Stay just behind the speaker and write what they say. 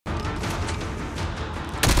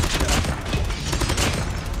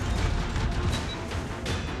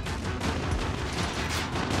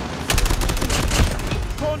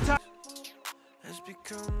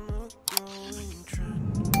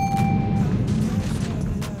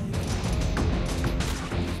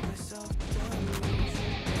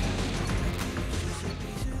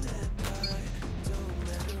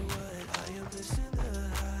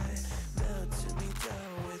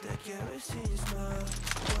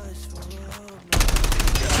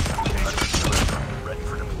Ready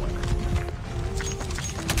for deployment.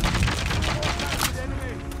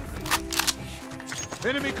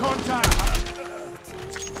 Enemy contact!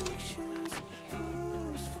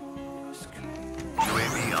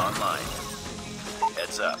 UAV online.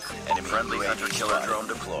 Heads up. Enemy friendly hunter-killer drone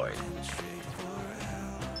deployed.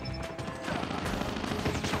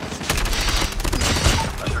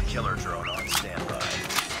 Hunter-killer drone on standby.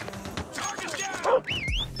 Target down!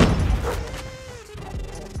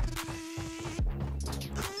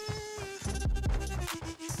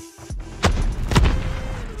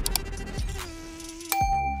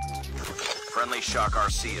 Friendly Shock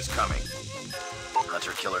RC is coming.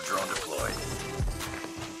 Hunter-killer drone deployed.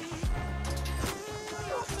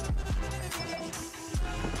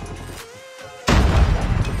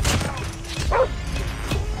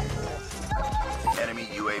 Enemy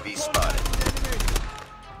UAV spotted.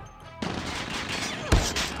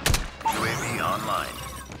 UAV online.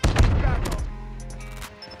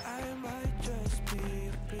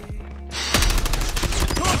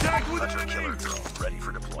 Contact with Hunter-killer drone ready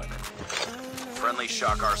for deployment. Friendly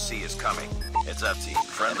Shock RC is coming. It's up team.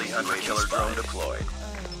 Friendly hunter-killer drone deployed.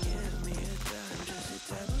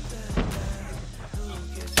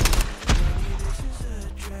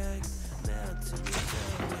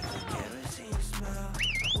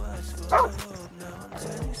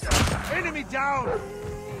 enemy down!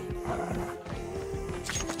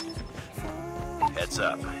 Heads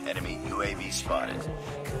up. Enemy UAV spotted.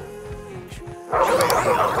 UAV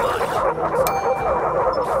online.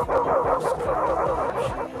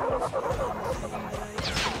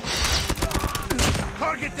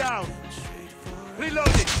 Target down!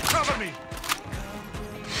 Reloading! Cover me!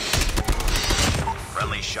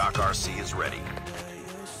 Friendly Shock RC is ready.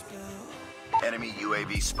 Enemy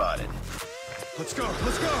UAV spotted. Let's go!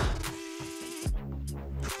 Let's go!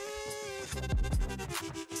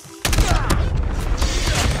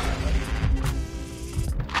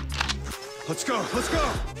 Let's go! Let's go!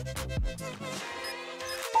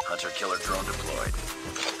 Hunter-killer drone deployed.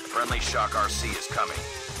 Friendly Shock RC is coming.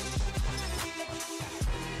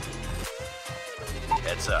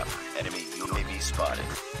 Heads up. Enemy UAV spotted.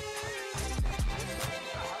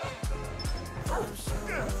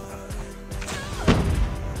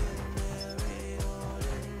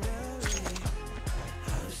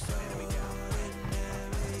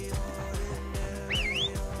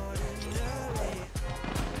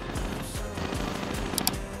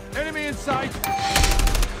 Enemy in sight!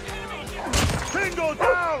 Bingo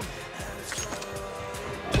down!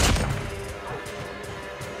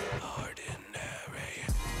 Ordinary.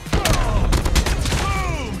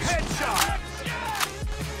 Boom! Headshot!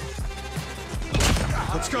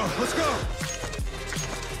 Let's go! Let's go!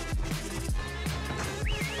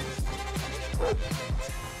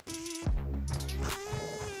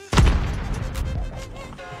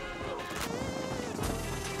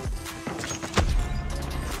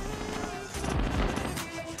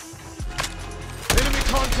 Enemy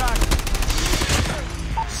contact!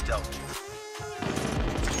 Stealth.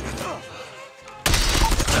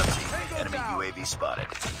 Enemy UAV spotted.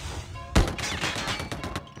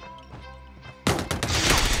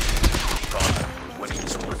 Bomb. Winning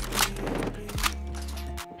this one.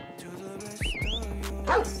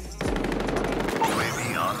 UAV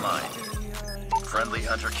online. Friendly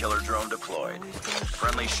hunter-killer drone deployed.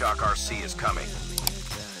 Friendly Shock RC is coming.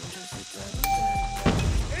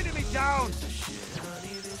 Enemy down!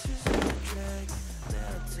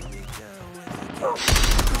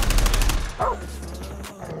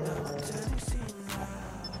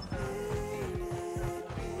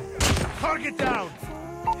 Target down!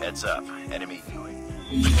 Heads up. Enemy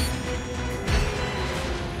UAV.